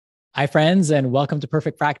Hi, friends, and welcome to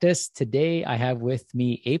Perfect Practice. Today, I have with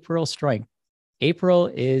me April Stroink. April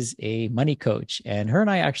is a money coach, and her and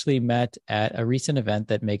I actually met at a recent event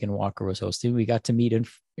that Megan Walker was hosting. We got to meet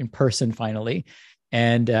in person finally,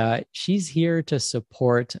 and she's here to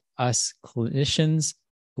support us clinicians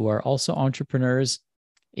who are also entrepreneurs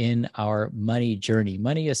in our money journey.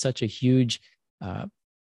 Money is uh,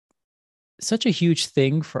 such a huge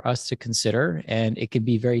thing for us to consider, and it can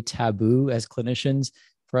be very taboo as clinicians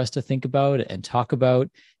for us to think about and talk about.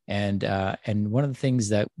 And one of the things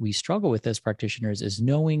that we struggle with as practitioners is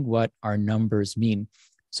knowing what our numbers mean.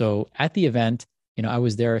 So at the event, I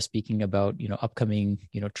was there speaking about upcoming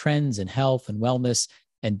trends in health and wellness,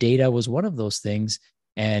 and data was one of those things.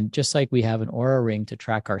 And just like we have an Aura ring to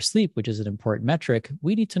track our sleep, which is an important metric,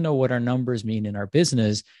 we need to know what our numbers mean in our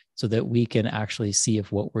business so that we can actually see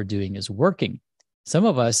if what we're doing is working. Some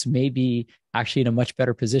of us may be actually in a much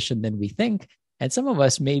better position than we think, and some of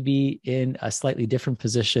us may be in a slightly different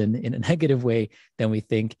position in a negative way than we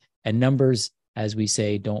think. And numbers, as we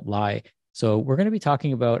say, don't lie. So we're going to be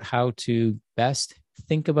talking about how to best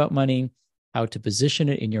think about money, how to position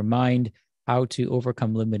it in your mind, how to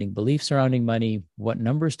overcome limiting beliefs surrounding money, what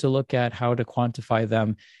numbers to look at, how to quantify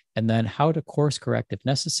them, and then how to course correct if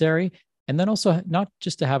necessary. And then also not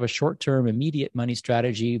just to have a short-term immediate money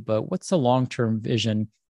strategy, but what's the long-term vision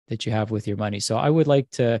that you have with your money. So I would like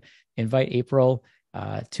to invite April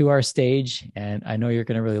to our stage. And I know you're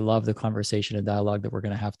going to really love the conversation and dialogue that we're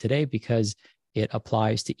going to have today because it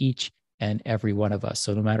applies to each and every one of us.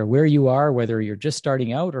 So no matter where you are, whether you're just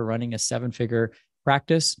starting out or running a seven-figure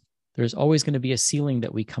practice, there's always going to be a ceiling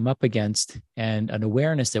that we come up against and an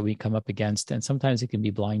awareness that we come up against. And sometimes it can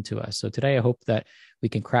be blind to us. So today, I hope that we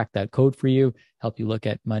can crack that code for you, help you look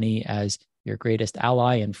at money as your greatest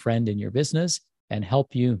ally and friend in your business, and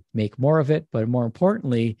help you make more of it, but more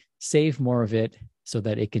importantly, save more of it so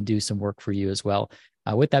that it can do some work for you as well.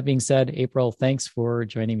 With that being said, April, thanks for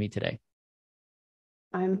joining me today.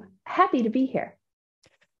 I'm happy to be here.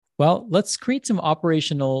 Well, let's create some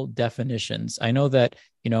operational definitions. I know that,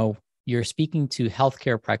 you're speaking to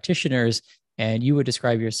healthcare practitioners and you would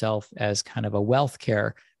describe yourself as kind of a wealth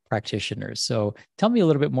care practitioner. So tell me a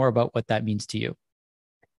little bit more about what that means to you.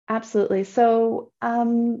 Absolutely. So,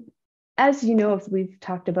 as you know, as we've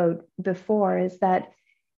talked about before, is that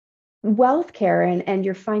wealth care and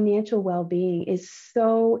your financial well-being is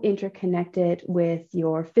so interconnected with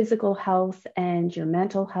your physical health and your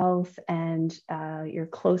mental health and your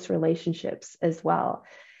close relationships as well.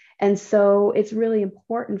 And so it's really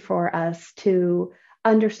important for us to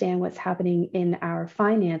understand what's happening in our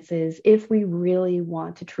finances if we really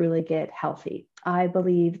want to truly get healthy. I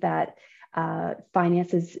believe that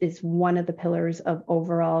finances is one of the pillars of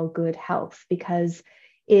overall good health because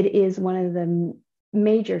it is one of the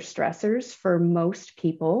major stressors for most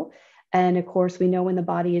people. And of course, we know when the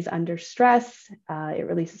body is under stress, it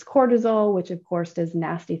releases cortisol, which of course does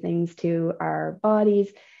nasty things to our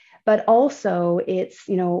bodies. But also it's,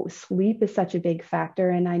 sleep is such a big factor.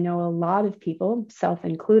 And I know a lot of people, self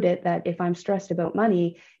included, that if I'm stressed about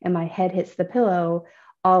money and my head hits the pillow,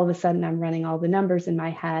 all of a sudden I'm running all the numbers in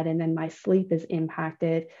my head and then my sleep is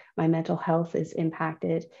impacted, my mental health is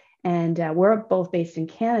impacted. And we're both based in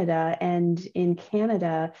Canada. And in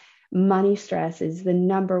Canada, money stress is the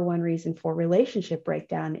number one reason for relationship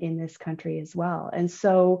breakdown in this country as well. And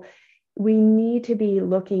so we need to be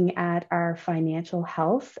looking at our financial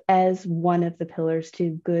health as one of the pillars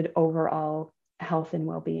to good overall health and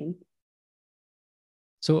well-being.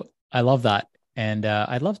 So I love that. And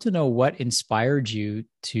I'd love to know what inspired you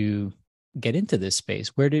to get into this space.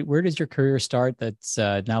 Where does your career start that's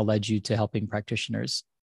now led you to helping practitioners?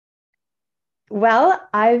 Well,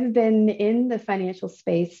 I've been in the financial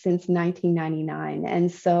space since 1999. And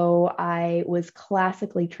so I was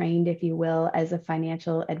classically trained, if you will, as a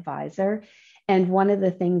financial advisor. And one of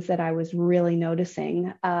the things that I was really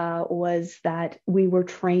noticing was that we were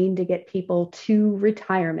trained to get people to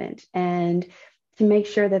retirement and to make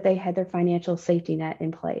sure that they had their financial safety net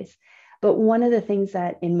in place. But one of the things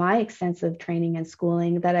that in my extensive training and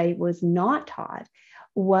schooling that I was not taught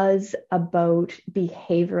was about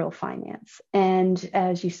behavioral finance. And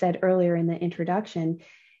as you said earlier in the introduction,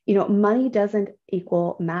 money doesn't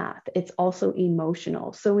equal math. It's also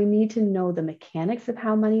emotional. So we need to know the mechanics of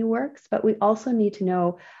how money works, but we also need to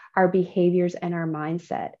know our behaviors and our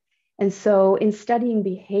mindset. And so in studying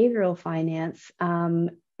behavioral finance,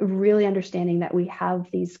 really understanding that we have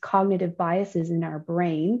these cognitive biases in our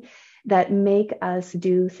brain that make us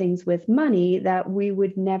do things with money that we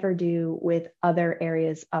would never do with other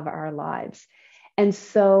areas of our lives. And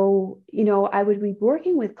so, I would be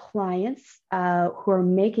working with clients who are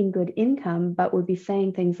making good income, but would be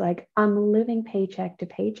saying things like, I'm living paycheck to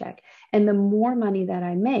paycheck. And the more money that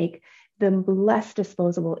I make, the less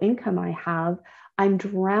disposable income I have. I'm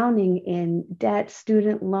drowning in debt,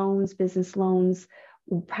 student loans, business loans,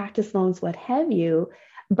 practice loans, what have you.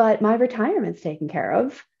 But my retirement's taken care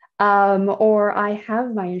of, or I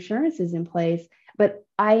have my insurances in place, but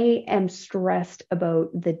I am stressed about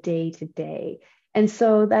the day to day. And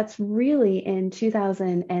so that's really in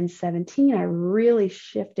 2017, I really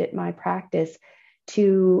shifted my practice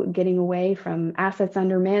to getting away from assets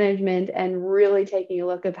under management and really taking a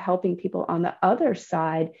look of helping people on the other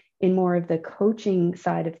side in more of the coaching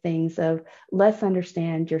side of things of let's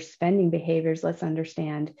understand your spending behaviors, let's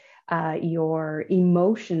understand your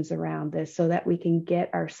emotions around this so that we can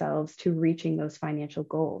get ourselves to reaching those financial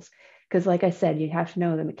goals. Because like I said, you have to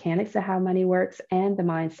know the mechanics of how money works and the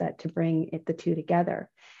mindset to bring the two together.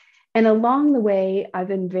 And along the way, I've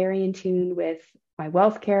been very in tune with my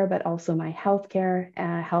wealth care, but also my health care.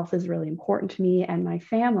 Health is really important to me and my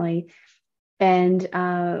family. And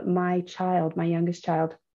my youngest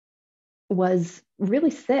child, was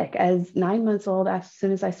really sick as 9 months old. As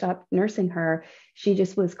soon as I stopped nursing her, she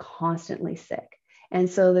just was constantly sick. And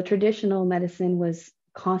so the traditional medicine was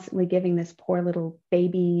constantly giving this poor little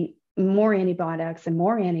baby more antibiotics and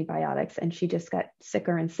more antibiotics. And she just got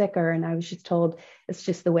sicker and sicker. And I was just told it's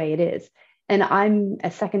just the way it is. And I'm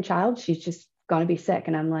a second child. She's just going to be sick.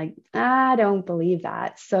 And I'm like, I don't believe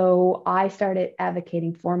that. So I started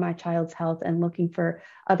advocating for my child's health and looking for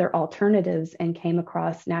other alternatives and came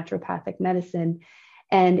across naturopathic medicine.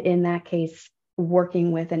 And in that case,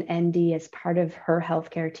 working with an ND as part of her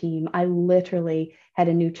healthcare team, I literally had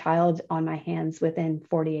a new child on my hands within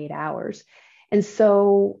 48 hours. And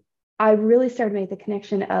so I really started to make the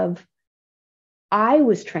connection of I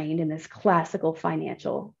was trained in this classical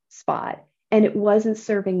financial spot, and it wasn't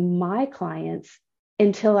serving my clients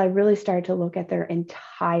until I really started to look at their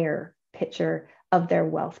entire picture of their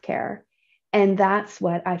wealth care. And that's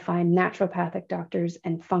what I find naturopathic doctors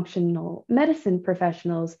and functional medicine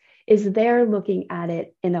professionals is they're looking at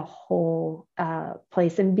it in a whole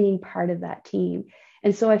place and being part of that team.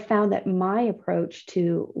 And so I found that my approach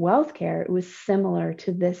to wealth care was similar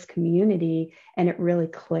to this community, and it really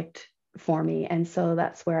clicked for me. And so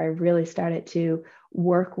that's where I really started to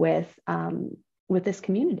work with this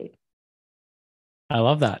community. I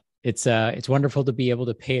love that. It's wonderful to be able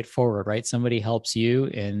to pay it forward, right? Somebody helps you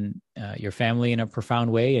and your family in a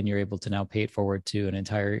profound way, and you're able to now pay it forward to an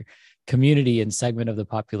entire community and segment of the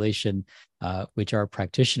population, which are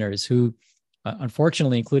practitioners who,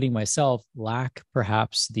 unfortunately, including myself, lack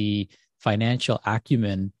perhaps the financial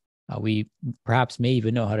acumen. We perhaps may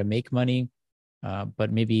even know how to make money,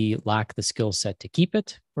 but maybe lack the skill set to keep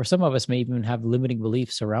it. Or some of us may even have limiting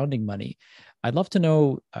beliefs surrounding money. I'd love to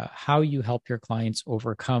know how you help your clients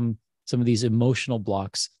overcome some of these emotional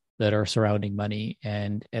blocks that are surrounding money,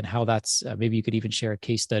 and how that's maybe you could even share a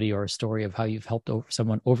case study or a story of how you've helped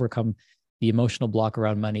someone overcome the emotional block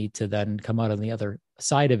around money to then come out on the other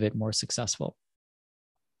side of it more successful.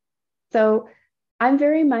 So I'm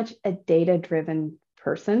very much a data-driven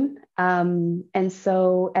person. And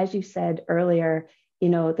so, as you said earlier,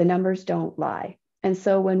 the numbers don't lie. And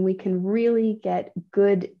so when we can really get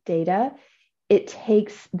good data, it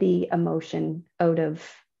takes the emotion out of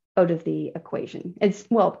the equation.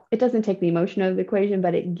 It doesn't take the emotion out of the equation,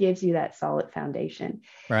 but it gives you that solid foundation.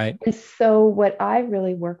 Right. And so what I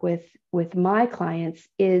really work with my clients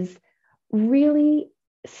is really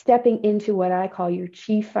stepping into what I call your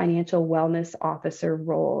chief financial wellness officer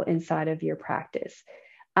role inside of your practice.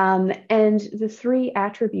 And the three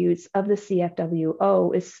attributes of the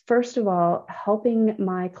CFWO is, first of all, helping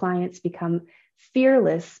my clients become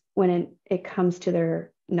fearless when it comes to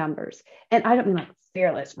their numbers. And I don't mean like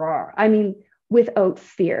fearless, raw. I mean without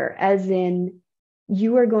fear, as in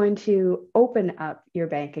you are going to open up your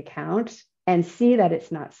bank account and see that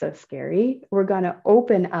it's not so scary. We're going to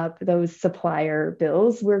open up those supplier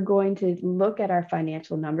bills. We're going to look at our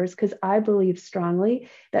financial numbers because I believe strongly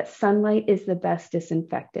that sunlight is the best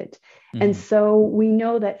disinfectant. Mm-hmm. And so we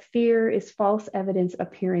know that fear is false evidence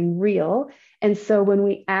appearing real. And so when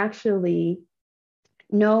we actually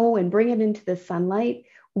know and bring it into the sunlight,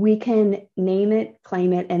 we can name it,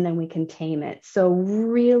 claim it, and then we can tame it. So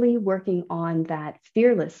really working on that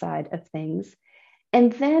fearless side of things.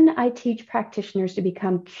 And then I teach practitioners to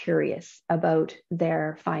become curious about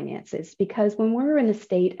their finances, because when we're in a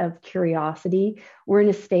state of curiosity, we're in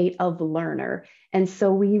a state of learner. And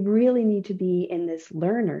so we really need to be in this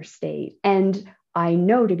learner state. And I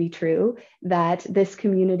know to be true that this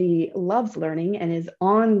community loves learning and is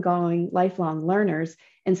ongoing lifelong learners.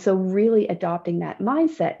 And so really adopting that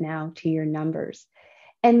mindset now to your numbers.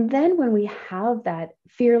 And then when we have that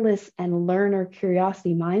fearless and learner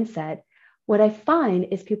curiosity mindset, what I find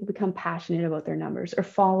is people become passionate about their numbers or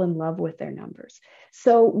fall in love with their numbers.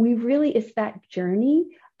 So it's that journey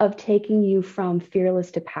of taking you from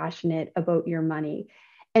fearless to passionate about your money.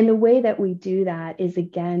 And the way that we do that is,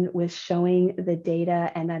 again, with showing the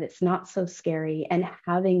data and that it's not so scary and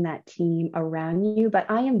having that team around you. But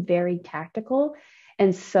I am very tactical.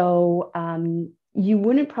 And so you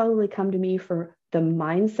wouldn't probably come to me for the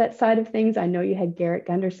mindset side of things. I know you had Garrett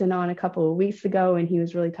Gunderson on a couple of weeks ago, and he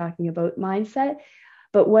was really talking about mindset.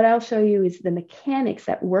 But what I'll show you is the mechanics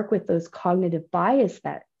that work with those cognitive biases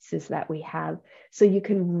that we have, so you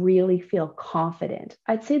can really feel confident.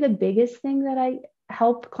 I'd say the biggest thing that I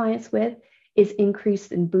help clients with is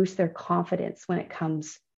increase and boost their confidence when it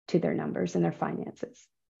comes to their numbers and their finances.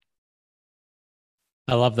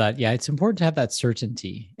 I love that. Yeah, it's important to have that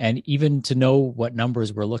certainty and even to know what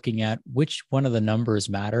numbers we're looking at, which one of the numbers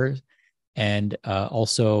matters. And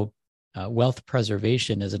also, wealth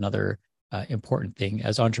preservation is another important thing.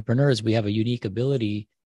 As entrepreneurs, we have a unique ability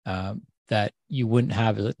that you wouldn't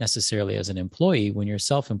have necessarily as an employee. When you're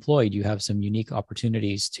self-employed, you have some unique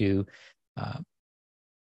opportunities to,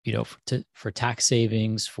 for tax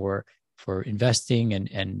savings, for investing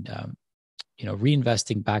and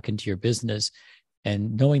reinvesting back into your business.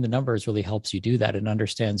 And knowing the numbers really helps you do that and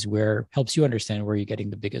helps you understand where you're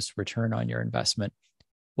getting the biggest return on your investment.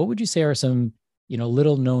 What would you say are some,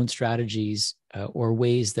 little known strategies or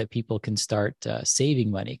ways that people can start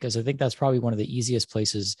saving money? Because I think that's probably one of the easiest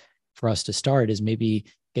places for us to start is maybe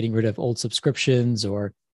getting rid of old subscriptions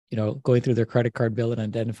or, going through their credit card bill and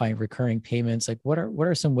identifying recurring payments. Like what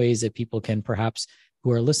are some ways that people can perhaps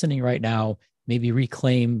who are listening right now, maybe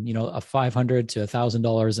reclaim, a $500 to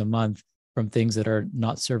 $1,000 a month from things that are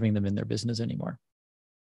not serving them in their business anymore?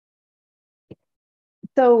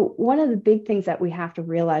 So one of the big things that we have to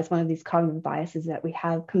realize, one of these cognitive biases that we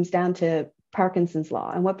have comes down to Parkinson's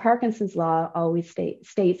law. And what Parkinson's law always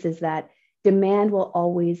states is that demand will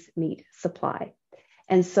always meet supply.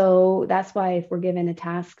 And so that's why if we're given a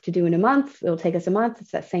task to do in a month, it'll take us a month.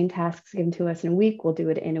 It's that same task given to us in a week, we'll do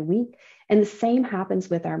it in a week. And the same happens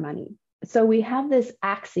with our money. So we have this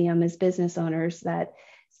axiom as business owners that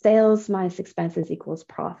sales minus expenses equals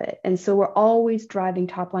profit. And so we're always driving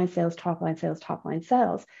top line sales, top line sales, top line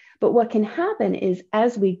sales. But what can happen is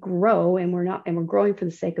as we grow and we're growing for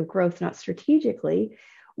the sake of growth, not strategically,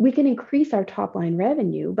 we can increase our top line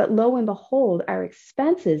revenue, but lo and behold, our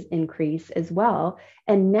expenses increase as well.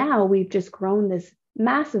 And now we've just grown this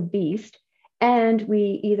massive beast and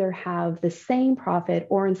we either have the same profit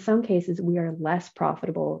or in some cases, we are less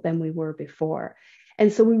profitable than we were before.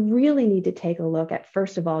 And so we really need to take a look at,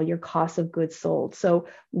 first of all, your cost of goods sold. So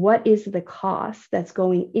what is the cost that's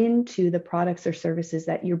going into the products or services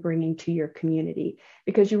that you're bringing to your community?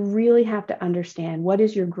 Because you really have to understand what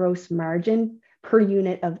is your gross margin per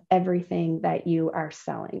unit of everything that you are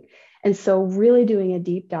selling. And so really doing a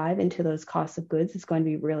deep dive into those costs of goods is going to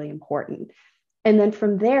be really important. And then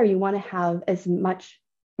from there, you want to have as much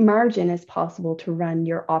margin as possible to run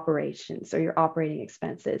your operations or your operating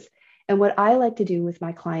expenses. And what I like to do with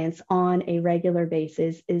my clients on a regular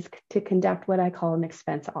basis is to conduct what I call an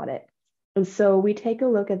expense audit. And so we take a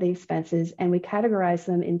look at the expenses and we categorize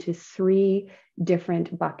them into 3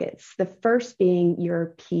 different buckets. The first being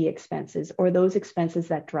your key expenses or those expenses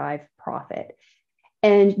that drive profit.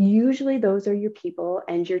 And usually those are your people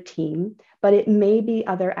and your team, but it may be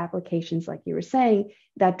other applications, like you were saying,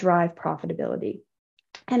 that drive profitability.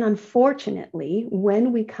 And unfortunately,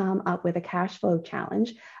 when we come up with a cash flow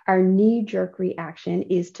challenge, our knee-jerk reaction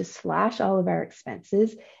is to slash all of our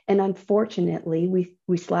expenses. And unfortunately,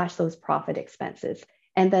 we slash those profit expenses.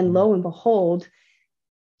 And then lo and behold,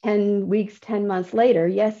 10 weeks, 10 months later,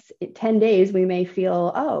 yes, 10 days, we may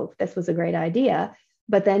feel, oh, this was a great idea.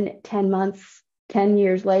 But then 10 months, 10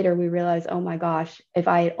 years later, we realize, oh my gosh, if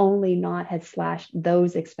I had only not had slashed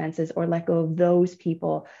those expenses or let go of those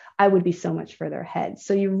people, I would be so much further ahead.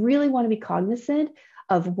 So you really want to be cognizant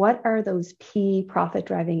of what are those key profit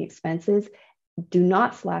driving expenses. Do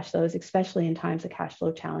not slash those, especially in times of cash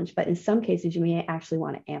flow challenge. But in some cases, you may actually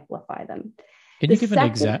want to amplify them. Can you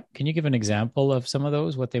give an example of some of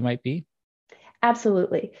those, what they might be?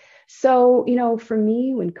 Absolutely. So, for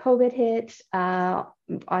me, when COVID hit,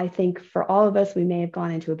 I think for all of us, we may have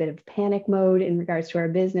gone into a bit of panic mode in regards to our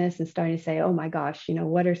business and starting to say, oh my gosh,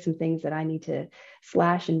 what are some things that I need to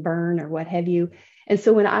slash and burn or what have you? And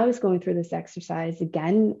so when I was going through this exercise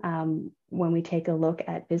again, when we take a look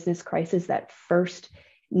at business crisis, that first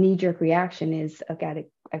knee-jerk reaction is I've got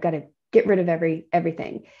to get rid of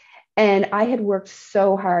everything. And I had worked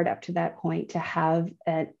so hard up to that point to have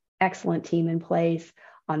an excellent team in place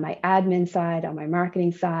on my admin side, on my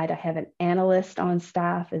marketing side. I have an analyst on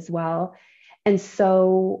staff as well. And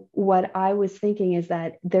so what I was thinking is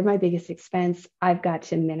that they're my biggest expense. I've got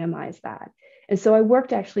to minimize that. And so I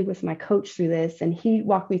worked actually with my coach through this, and he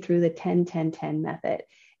walked me through the 10-10-10 method.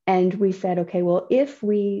 And we said, okay, well, if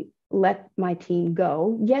we let my team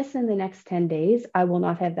go, yes, in the next 10 days, I will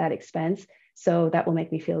not have that expense. So that will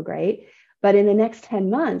make me feel great. But in the next 10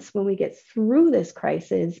 months, when we get through this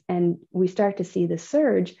crisis and we start to see the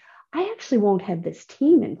surge, I actually won't have this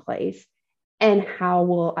team in place. And how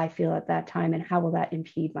will I feel at that time? And how will that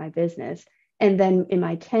impede my business? And then in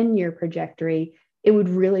my 10-year trajectory, it would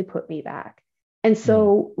really put me back. And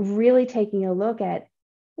so really taking a look at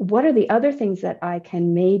what are the other things that I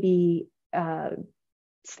can maybe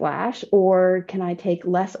slash, or can I take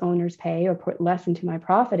less owner's pay or put less into my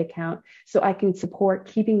profit account so I can support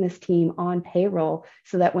keeping this team on payroll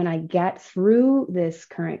so that when I get through this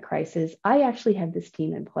current crisis, I actually have this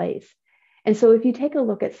team in place. And so if you take a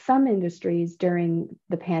look at some industries during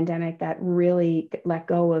the pandemic that really let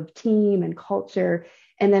go of team and culture,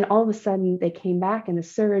 and then all of a sudden they came back in the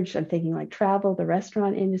surge, I'm thinking like travel, the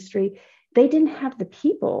restaurant industry, they didn't have the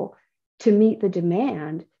people to meet the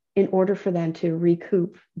demand in order for them to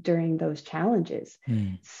recoup during those challenges.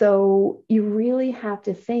 So you really have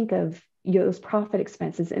to think of those profit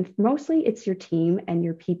expenses, and mostly it's your team and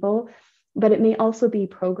your people, but it may also be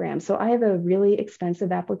programs. So I have a really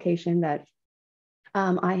expensive application that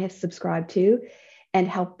I have subscribed to and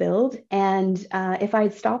helped build. And if I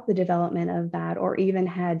had stopped the development of that, or even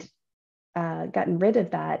had gotten rid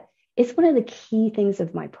of that, it's one of the key things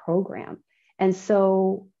of my program. And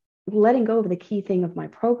so letting go of the key thing of my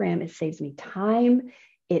program, it saves me time.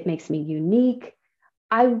 It makes me unique.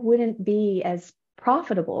 I wouldn't be as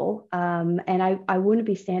profitable. And I wouldn't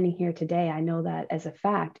be standing here today. I know that as a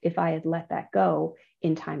fact, if I had let that go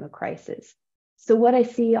in time of crisis. So what I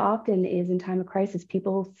see often is in time of crisis,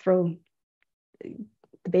 people throw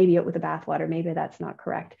the baby out with the bathwater. Maybe that's not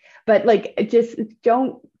correct, but like, just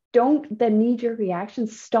don't the knee-jerk reaction,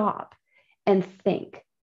 stop and think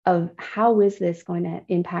of how is this going to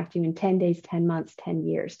impact you in 10 days, 10 months, 10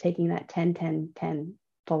 years, taking that 10-10-10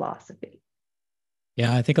 philosophy.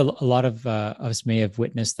 Yeah, I think a lot of us may have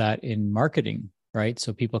witnessed that in marketing, right?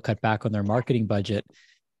 So people cut back on their marketing budget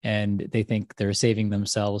and they think they're saving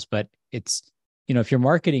themselves, but it's, if your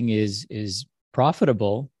marketing is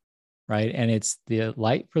profitable, right? And it's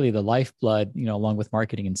really the lifeblood, along with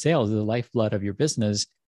marketing and sales, the lifeblood of your business,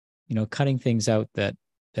 cutting things out that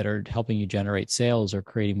are helping you generate sales or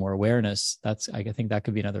creating more awareness. I think that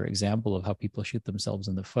could be another example of how people shoot themselves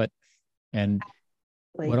in the foot. And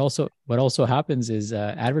what also happens is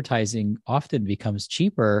advertising often becomes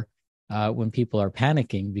cheaper when people are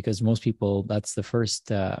panicking, because most people, that's the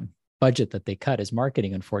first budget that they cut is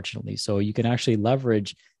marketing, unfortunately. So you can actually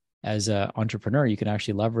leverage, as an entrepreneur, you can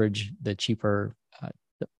actually leverage the cheaper,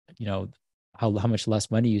 how much less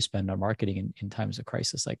money you spend on marketing in times of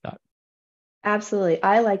crisis like that. Absolutely.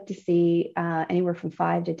 I like to see anywhere from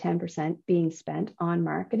 5 to 10% being spent on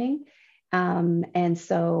marketing. And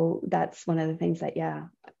so that's one of the things that,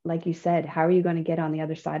 like you said, how are you going to get on the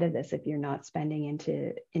other side of this if you're not spending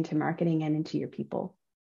into marketing and into your people?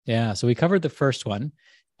 Yeah. So we covered the first one,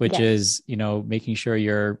 which is, making sure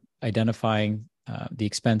you're identifying the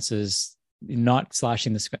expenses, not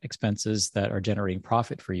slashing the expenses that are generating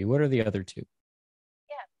profit for you. What are the other two?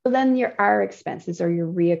 So then your R expenses, or your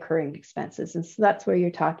reoccurring expenses. And so that's where you're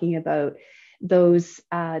talking about those,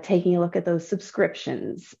 taking a look at those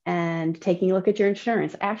subscriptions and taking a look at your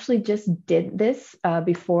insurance. I actually just did this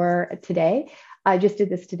before today. I just did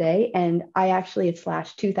this today, and I actually had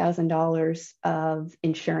slashed $2,000 of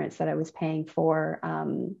insurance that I was paying for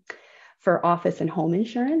office and home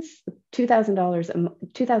insurance,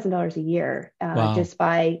 $2,000 a year, Wow. just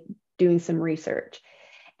by doing some research.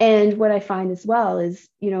 And what I find as well is,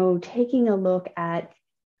 taking a look at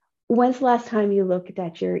when's the last time you looked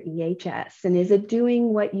at your EHS, and is it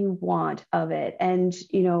doing what you want of it? And,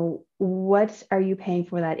 what are you paying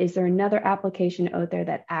for that? Is there another application out there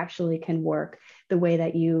that actually can work the way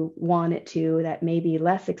that you want it to, that may be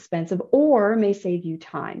less expensive or may save you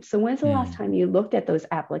time? So when's the last time you looked at those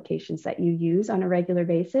applications that you use on a regular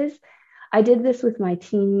basis? I did this with my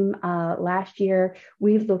team last year.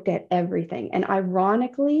 We've looked at everything. And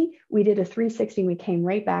ironically, we did a 360. We came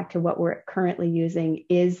right back to what we're currently using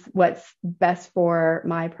is what's best for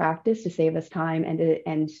my practice to save us time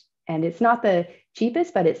and And it's not the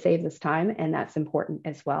cheapest, but it saves us time, and that's important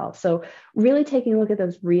as well. So really taking a look at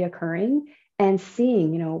those reoccurring and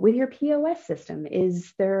seeing, with your POS system,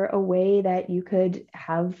 is there a way that you could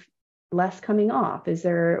have less coming off? Is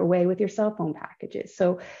there a way with your cell phone packages?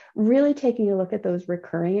 So really taking a look at those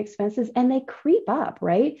recurring expenses, and they creep up,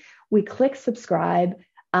 right? We click subscribe.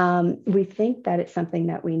 We think that it's something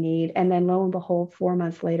that we need. And then lo and behold, 4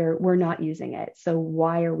 months later, we're not using it. So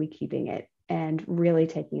why are we keeping it? And really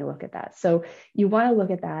taking a look at that. So you want to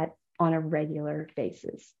look at that on a regular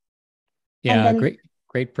basis. And Yeah, then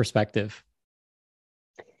great perspective.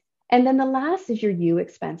 And then the last is your U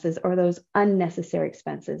expenses, or those unnecessary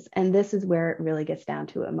expenses. And this is where it really gets down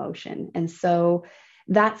to emotion. And so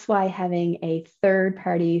that's why having a third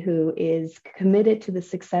party who is committed to the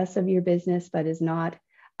success of your business, but is not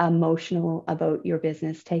emotional about your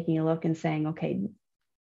business, taking a look and saying, okay,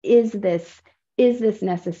 is this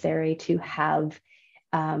necessary to have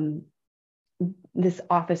this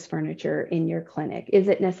office furniture in your clinic? Is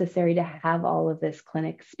it necessary to have all of this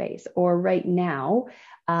clinic space? Or right now,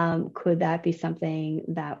 could that be something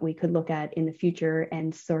that we could look at in the future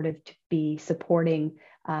and sort of to be supporting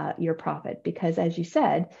your profit? Because as you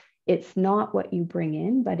said, it's not what you bring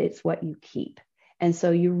in, but it's what you keep. And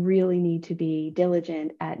so you really need to be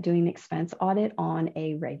diligent at doing an expense audit on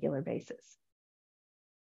a regular basis.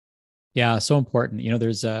 Yeah, so important.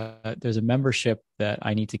 There's a membership that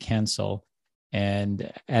I need to cancel.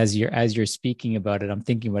 And as you're speaking about it, I'm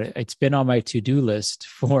thinking about it. It's been on my to-do list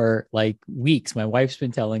for like weeks. My wife's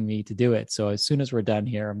been telling me to do it. So as soon as we're done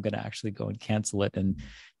here, I'm going to actually go and cancel it and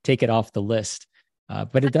take it off the list.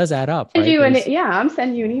 But it does add up, right? I'm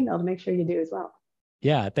sending you an email to make sure you do as well.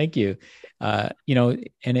 Yeah, thank you. And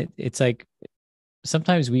it's like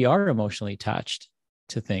sometimes we are emotionally attached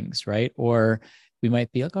to things, right? Or we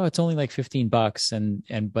might be like, oh, it's only like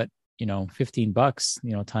 $15, but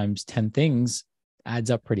 $15, times 10 things adds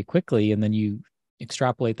up pretty quickly. And then you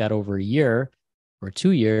extrapolate that over a year or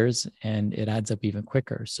 2 years, and it adds up even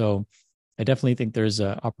quicker. So I definitely think there's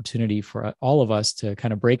an opportunity for all of us to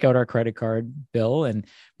kind of break out our credit card bill. And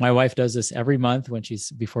my wife does this every month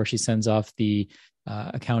before she sends off the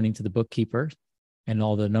accounting to the bookkeeper and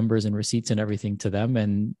all the numbers and receipts and everything to them.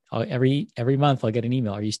 And every month I'll get an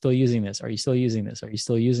email. Are you still using this? Are you still using this? Are you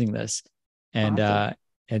still using this? And, awesome.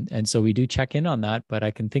 and so we do check in on that, but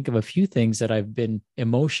I can think of a few things that I've been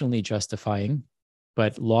emotionally justifying,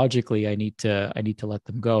 but logically I need to let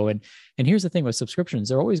them go. And here's the thing with subscriptions,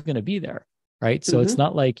 they're always going to be there, right? So it's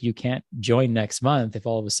not like you can't join next month. If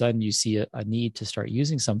all of a sudden you see a need to start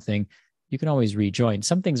using something, you can always rejoin.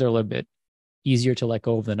 Some things are a little bit easier to let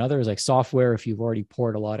go of than others, like software. If you've already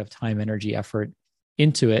poured a lot of time, energy, effort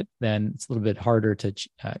into it, then it's a little bit harder to,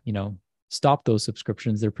 stop those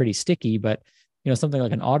subscriptions. They're pretty sticky, but something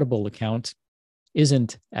like an Audible account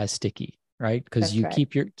isn't as sticky, right? Because you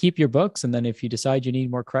keep your books, and then if you decide you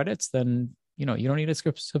need more credits, then you don't need a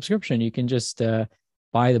subscription. You can just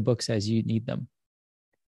buy the books as you need them.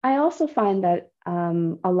 I also find that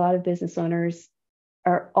a lot of business owners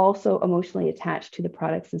are also emotionally attached to the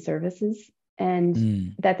products and services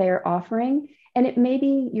and that they are offering, and it may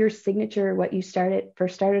be your signature, what you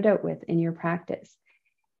first started out with in your practice.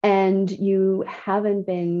 And you haven't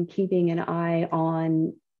been keeping an eye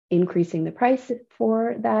on increasing the price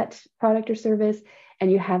for that product or service,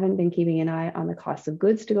 and you haven't been keeping an eye on the cost of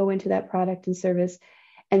goods to go into that product and service.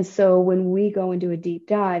 And so when we go and do a deep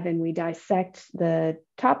dive and we dissect the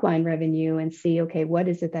top line revenue and see, okay, what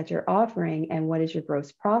is it that you're offering and what is your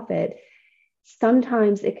gross profit?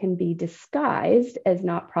 Sometimes it can be disguised as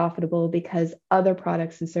not profitable because other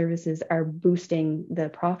products and services are boosting the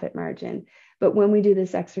profit margin. But when we do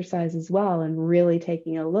this exercise as well and really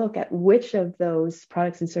taking a look at which of those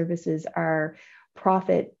products and services are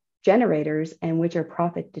profit generators and which are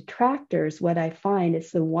profit detractors, what I find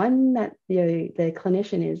is the one that the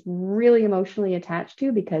clinician is really emotionally attached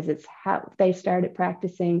to because it's how they started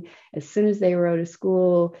practicing as soon as they were out of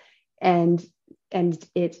school, and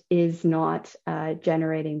it is not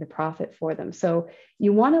generating the profit for them. So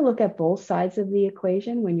you want to look at both sides of the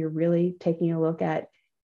equation when you're really taking a look at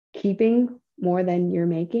keeping more than you're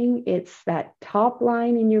making. It's that top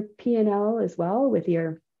line in your P&L as well, with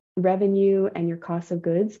your revenue and your cost of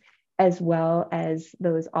goods, as well as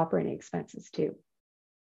those operating expenses too.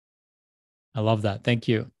 I love that. Thank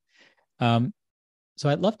you. So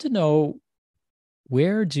I'd love to know,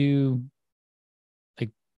 when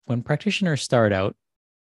practitioners start out,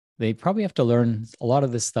 they probably have to learn a lot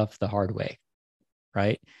of this stuff the hard way,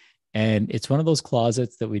 right? And it's one of those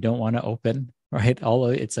closets that we don't want to open, right?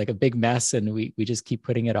 It's like a big mess and we just keep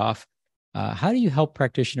putting it off. How do you help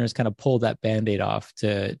practitioners kind of pull that Band-Aid off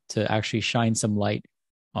to actually shine some light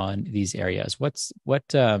on these areas? What's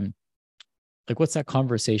that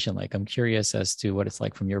conversation like? I'm curious as to what it's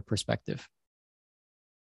like from your perspective.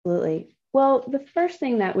 Absolutely. Well, the first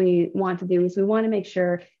thing that we want to do is we want to make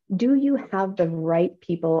sure, do you have the right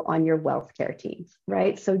people on your wealth care team,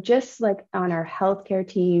 right? So just like on our healthcare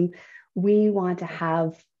team, we want to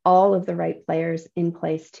have all of the right players in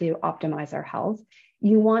place to optimize our health.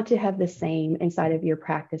 You want to have the same inside of your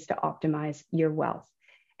practice to optimize your wealth.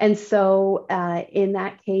 And so in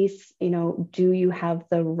that case, do you have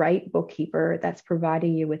the right bookkeeper that's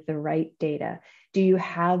providing you with the right data? Do you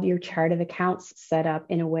have your chart of accounts set up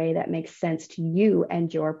in a way that makes sense to you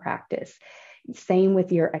and your practice? Same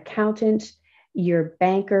with your accountant, your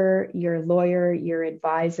banker, your lawyer, your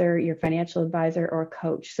advisor, your financial advisor, or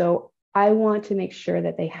coach. So I want to make sure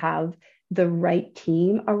that they have the right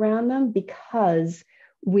team around them because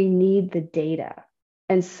we need the data.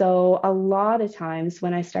 And so a lot of times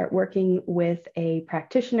when I start working with a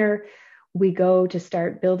practitioner, we go to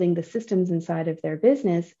start building the systems inside of their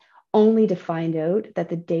business only to find out that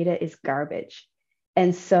the data is garbage.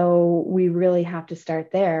 And so we really have to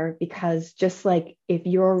start there, because just like if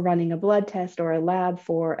you're running a blood test or a lab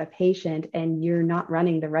for a patient and you're not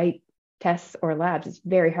running the right tests or labs, it's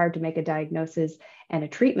very hard to make a diagnosis and a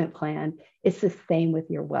treatment plan. It's the same with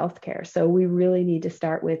your wealth care. So we really need to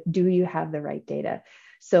start with, do you have the right data?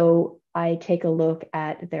 So I take a look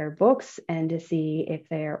at their books and to see if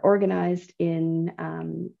they're organized in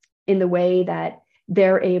the way that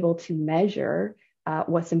they're able to measure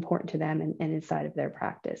what's important to them and inside of their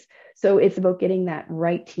practice. So it's about getting that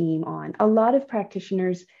right team on. A lot of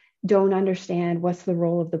practitioners don't understand what's the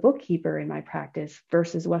role of the bookkeeper in my practice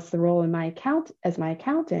versus what's the role in my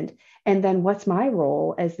accountant, and then what's my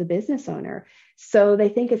role as the business owner. So they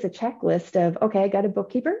think it's a checklist of, okay, I got a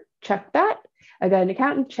bookkeeper, check that. I got an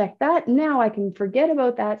accountant, check that. Now I can forget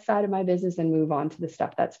about that side of my business and move on to the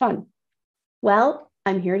stuff that's fun. Well,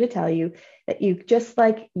 I'm here to tell you that just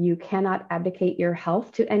like you cannot abdicate your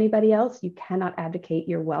health to anybody else, you cannot abdicate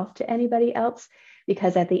your wealth to anybody else,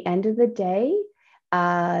 because at the end of the day,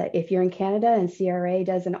 if you're in Canada and CRA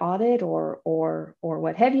does an audit or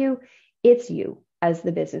what have you, it's you as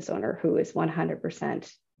the business owner who is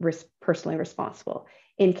 100% personally responsible.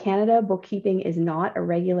 In Canada, bookkeeping is not a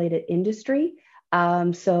regulated industry.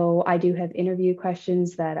 So I do have interview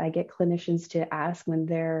questions that I get clinicians to ask when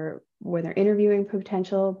they're interviewing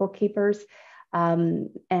potential bookkeepers.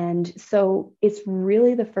 And so it's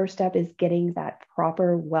really the first step is getting that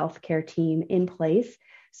proper wealth care team in place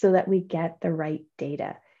so that we get the right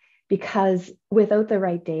data. Because without the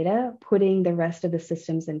right data, putting the rest of the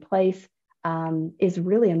systems in place is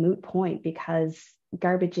really a moot point, because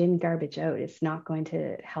garbage in, garbage out is not going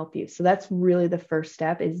to help you. So that's really the first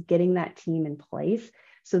step, is getting that team in place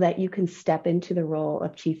so that you can step into the role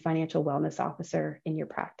of Chief Financial Wellness Officer in your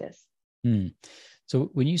practice. So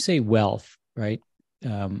when you say wealth, right,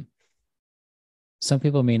 some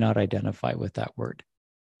people may not identify with that word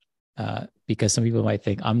because some people might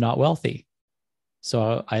think I'm not wealthy.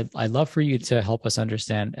 So I'd love for you to help us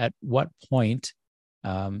understand, at what point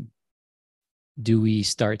do we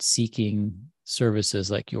start seeking services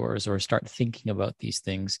like yours or start thinking about these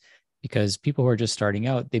things? Because people who are just starting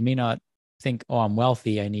out, they may not think, oh, I'm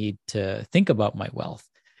wealthy, I need to think about my wealth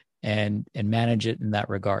and manage it in that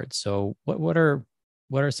regard. So what are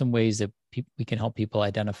some ways that we can help people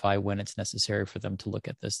identify when it's necessary for them to look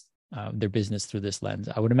at this, their business through this lens?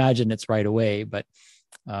 I would imagine it's right away, but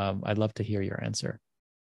I'd love to hear your answer.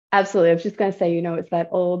 Absolutely. I was just going to say, it's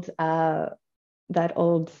that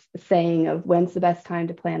old saying of, when's the best time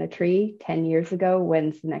to plant a tree? 10 years ago.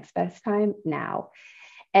 When's the next best time? Now.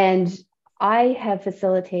 And I have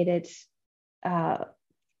facilitated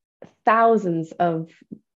thousands of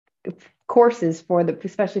courses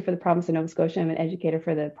especially for the province of Nova Scotia. I'm an educator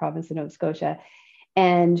for the province of Nova Scotia.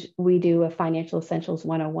 And we do a financial essentials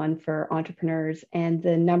 101 for entrepreneurs. And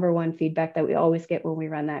the number one feedback that we always get when we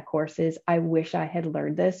run that course is, I wish I had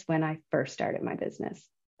learned this when I first started my business.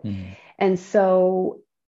 Mm-hmm. And so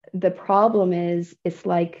the problem is, it's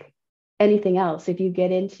like anything else. If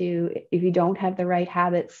you don't have the right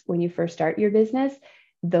habits when you first start your business,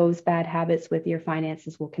 those bad habits with your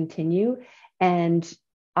finances will continue. And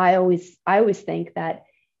I always think that,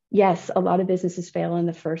 yes, a lot of businesses fail in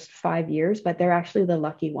the first 5 years, but they're actually the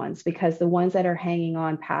lucky ones, because the ones that are hanging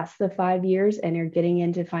on past the 5 years and are getting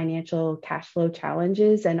into financial cash flow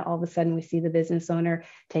challenges, and all of a sudden we see the business owner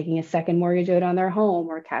taking a second mortgage out on their home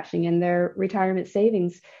or cashing in their retirement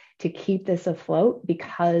savings to keep this afloat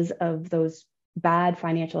because of those bad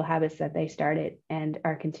financial habits that they started and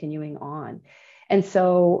are continuing on. And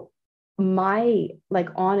so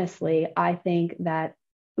honestly, I think that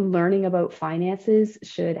learning about finances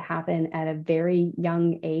should happen at a very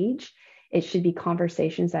young age. It should be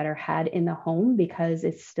conversations that are had in the home because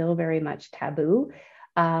it's still very much taboo.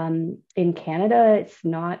 In Canada, it's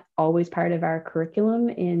not always part of our curriculum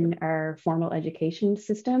in our formal education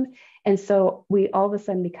system. And so we all of a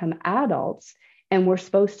sudden become adults and we're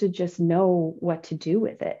supposed to just know what to do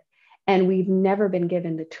with it. And we've never been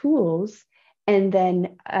given the tools. And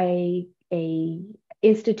then a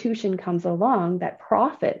institution comes along that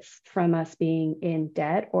profits from us being in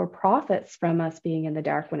debt or profits from us being in the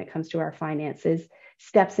dark when it comes to our finances,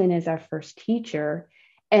 steps in as our first teacher.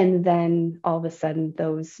 And then all of a sudden,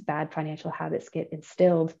 those bad financial habits get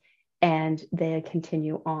instilled and they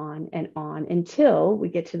continue on and on until we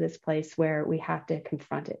get to this place where we have to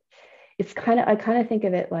confront it. I kind of think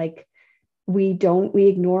of it like we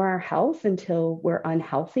ignore our health until we're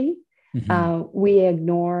unhealthy. We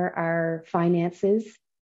ignore our finances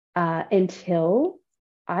until,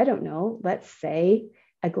 I don't know, let's say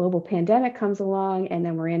a global pandemic comes along and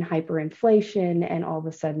then we're in hyperinflation and all of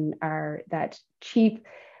a sudden that cheap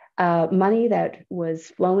money that was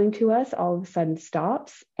flowing to us all of a sudden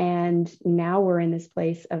stops. And now we're in this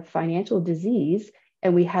place of financial disease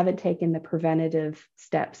and we haven't taken the preventative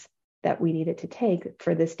steps that we needed to take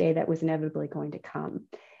for this day that was inevitably going to come.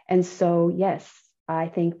 And so, yes, I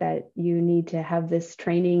think that you need to have this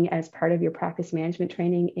training as part of your practice management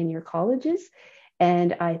training in your colleges.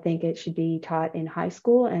 And I think it should be taught in high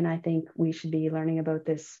school. And I think we should be learning about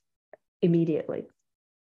this immediately.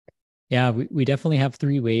 Yeah, we definitely have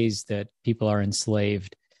three ways that people are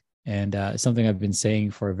enslaved. And something I've been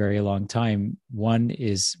saying for a very long time. One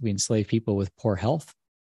is we enslave people with poor health.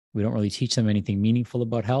 We don't really teach them anything meaningful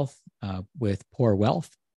about health, with poor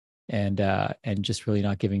wealth. And just really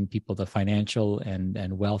not giving people the financial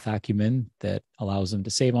and wealth acumen that allows them to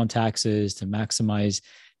save on taxes, to maximize,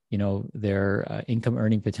 their income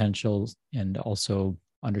earning potentials, and also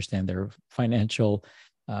understand their financial,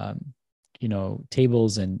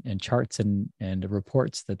 tables and charts and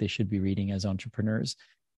reports that they should be reading as entrepreneurs.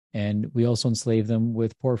 And we also enslave them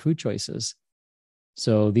with poor food choices.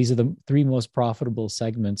 So these are the three most profitable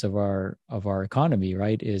segments of our economy,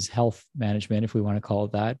 right? Is health management, if we want to call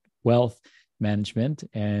it that, wealth management,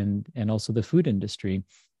 and also the food industry.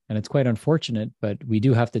 And it's quite unfortunate, but we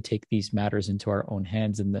do have to take these matters into our own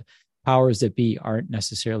hands. And the powers that be aren't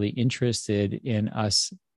necessarily interested in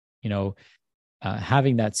us,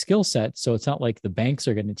 having that skill set. So it's not like the banks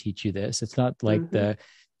are going to teach you this. It's not like the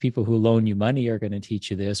people who loan you money are going to teach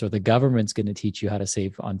you this, or the government's going to teach you how to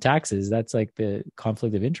save on taxes. That's like the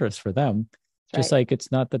conflict of interest for them. Just like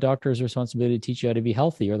it's not the doctor's responsibility to teach you how to be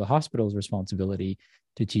healthy, or the hospital's responsibility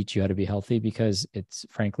to teach you how to be healthy, because it's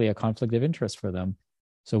frankly a conflict of interest for them.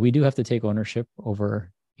 So we do have to take ownership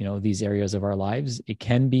over, these areas of our lives. It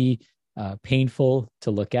can be painful to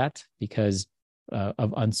look at because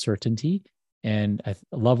of uncertainty. And I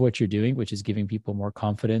love what you're doing, which is giving people more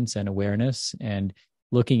confidence and awareness and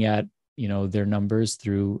looking at, their numbers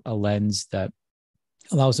through a lens that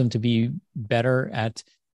allows them to be better at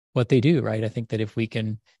what they do, right? I think that if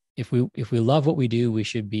we love what we do, we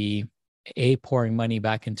should be A, pouring money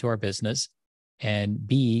back into our business, and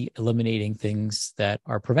B, eliminating things that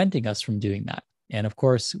are preventing us from doing that. And of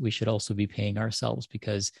course, we should also be paying ourselves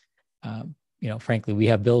because, frankly, we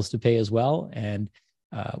have bills to pay as well. And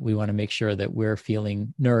we want to make sure that we're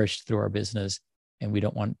feeling nourished through our business, and we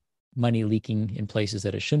don't want money leaking in places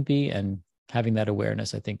that it shouldn't be. And having that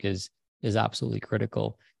awareness, I think, is absolutely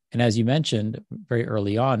critical. And as you mentioned very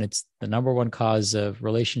early on, it's the number one cause of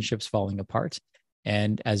relationships falling apart.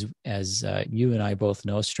 And as you and I both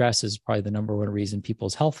know, stress is probably the number one reason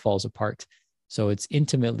people's health falls apart. So it's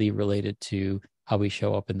intimately related to how we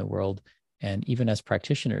show up in the world. And even as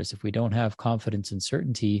practitioners, if we don't have confidence and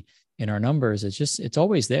certainty in our numbers, it's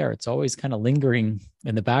always there. It's always kind of lingering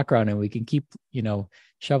in the background, and we can keep,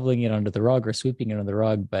 shoveling it under the rug or sweeping it under the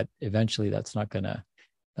rug, but eventually that's not going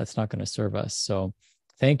to serve us. So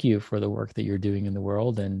thank you for the work that you're doing in the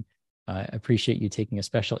world. And I appreciate you taking a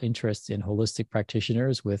special interest in holistic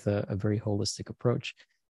practitioners with a very holistic approach.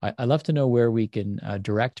 I'd love to know where we can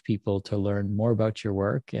direct people to learn more about your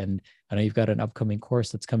work. And I know you've got an upcoming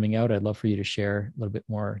course that's coming out. I'd love for you to share a little bit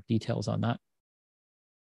more details on that.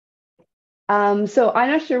 So I'm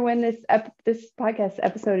not sure when this podcast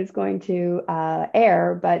episode is going to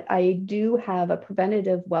air, but I do have a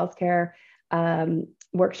preventative wealth care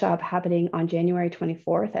workshop happening on January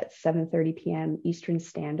 24th at 7:30 p.m. Eastern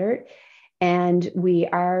Standard. And we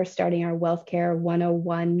are starting our Wealth Care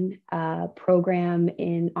 101 program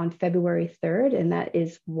on February 3rd. And that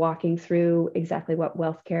is walking through exactly what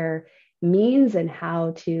wealth care means and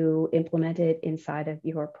how to implement it inside of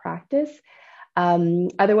your practice.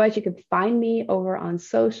 Otherwise, you can find me over on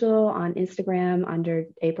social, on Instagram under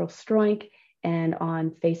April Stroink, and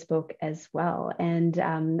on Facebook as well. And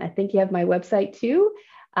I think you have my website too.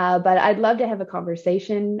 But I'd love to have a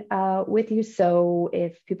conversation with you. So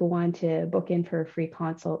if people want to book in for a free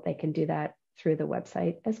consult, they can do that through the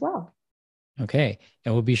website as well. Okay.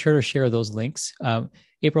 And we'll be sure to share those links.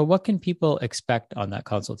 April, what can people expect on that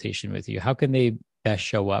consultation with you? How can they best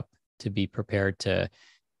show up to be prepared to,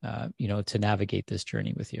 to navigate this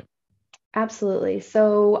journey with you? Absolutely.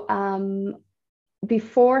 So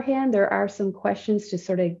beforehand, there are some questions to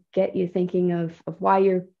sort of get you thinking of why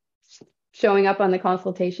you're showing up on the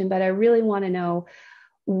consultation, but I really want to know,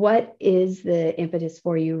 what is the impetus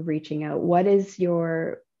for you reaching out? What's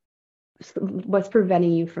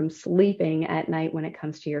preventing you from sleeping at night when it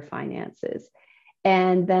comes to your finances?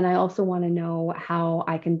 And then I also want to know how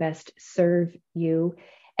I can best serve you.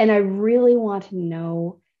 And I really want to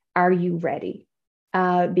know, are you ready?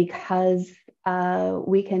 Because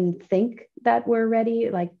we can think that we're ready,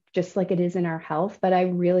 like just like it is in our health, but I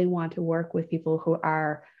really want to work with people who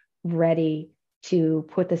are ready to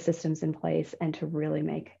put the systems in place and to really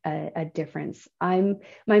make a difference. My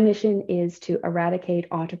mission is to eradicate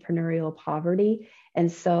entrepreneurial poverty.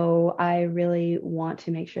 And so I really want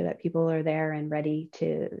to make sure that people are there and ready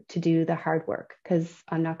to do the hard work, because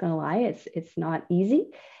I'm not going to lie, it's not easy,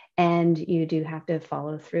 and you do have to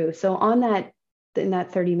follow through. So in that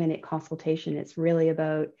 30-minute consultation, it's really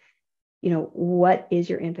about, what is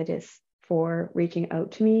your impetus for reaching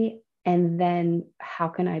out to me? And then how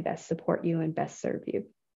can I best support you and best serve you?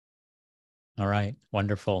 All right.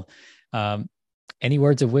 Wonderful. Any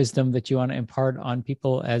words of wisdom that you want to impart on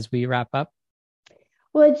people as we wrap up?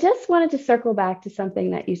 Well, I just wanted to circle back to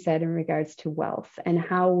something that you said in regards to wealth and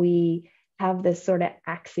how we have this sort of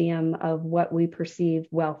axiom of what we perceive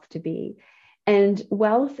wealth to be. And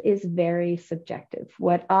wealth is very subjective.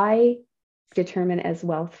 What I determine as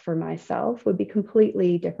wealth for myself would be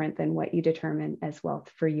completely different than what you determine as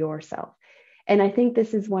wealth for yourself. And I think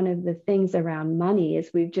this is one of the things around money,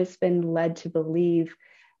 is we've just been led to believe,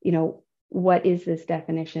 what is this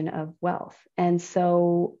definition of wealth? And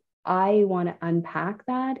so I want to unpack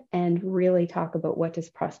that and really talk about, what does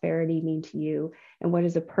prosperity mean to you, and what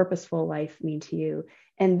does a purposeful life mean to you?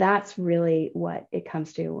 And that's really what it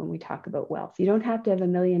comes to when we talk about wealth. You don't have to have $1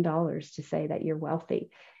 million to say that you're wealthy.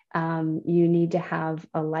 You need to have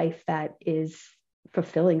a life that is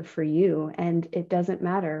fulfilling for you. And it doesn't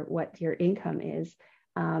matter what your income is.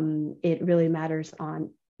 It really matters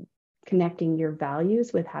on connecting your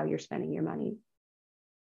values with how you're spending your money.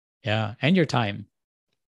 Yeah. And your time.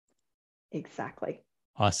 Exactly.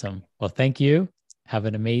 Awesome. Well, thank you. Have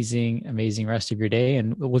an amazing, amazing rest of your day.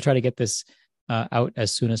 And we'll try to get this out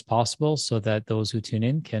as soon as possible so that those who tune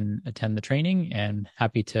in can attend the training, and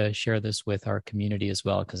happy to share this with our community as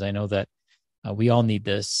well, because I know that we all need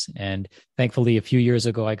this. And thankfully, a few years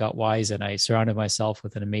ago, I got wise and I surrounded myself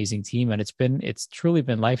with an amazing team. And it's truly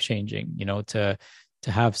been life-changing, to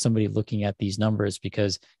have somebody looking at these numbers,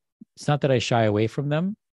 because it's not that I shy away from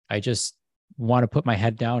them. I just want to put my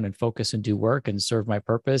head down and focus and do work and serve my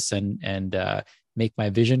purpose and make my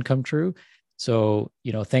vision come true. So,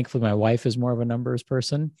 thankfully, my wife is more of a numbers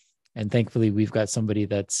person, and thankfully, we've got somebody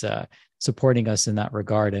that's supporting us in that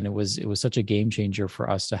regard. And it was such a game changer for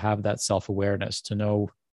us to have that self-awareness, to know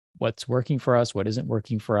what's working for us, what isn't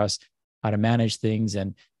working for us, how to manage things,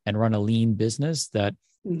 and run a lean business that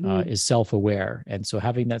is self-aware. And so,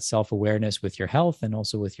 having that self-awareness with your health and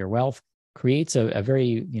also with your wealth creates a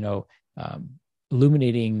very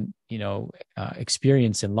illuminating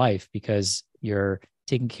experience in life, because you're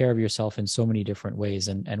taking care of yourself in so many different ways,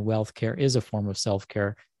 and wealth care is a form of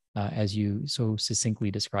self-care, as you so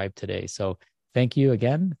succinctly described today. So thank you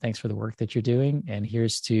again. Thanks for the work that you're doing, and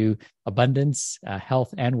here's to abundance,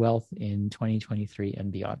 health, and wealth in 2023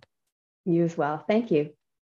 and beyond. You as well. Thank you.